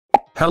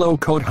Hello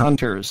Code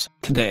Hunters,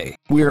 today,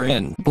 we're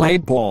in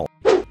BLADE BALL.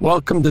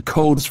 Welcome to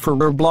Codes for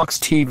Roblox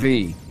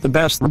TV, the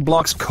best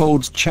Roblox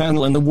codes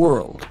channel in the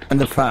world,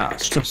 and the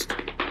fastest.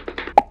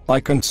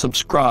 Like and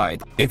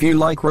subscribe, if you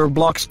like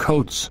Roblox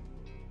codes.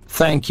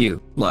 Thank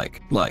you,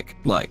 like.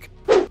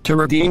 To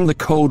redeem the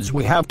codes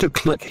we have to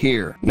click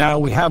here. Now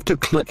we have to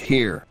click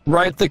here.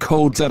 Write the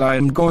codes that I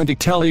am going to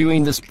tell you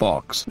in this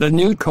box. The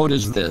new code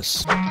is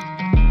this.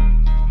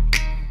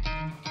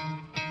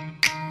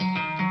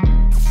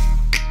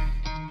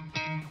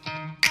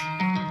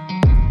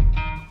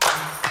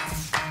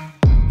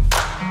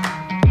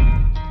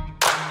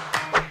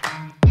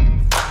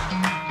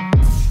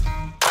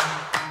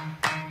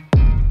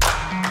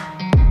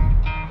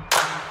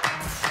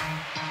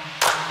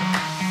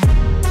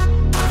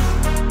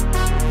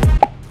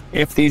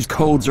 If these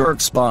codes are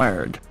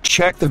expired,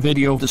 check the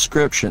video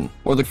description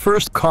or the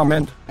first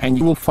comment and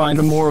you will find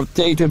a more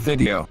updated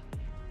video.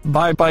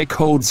 Bye bye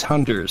Codes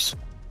Hunters.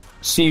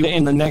 See you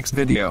in the next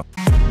video.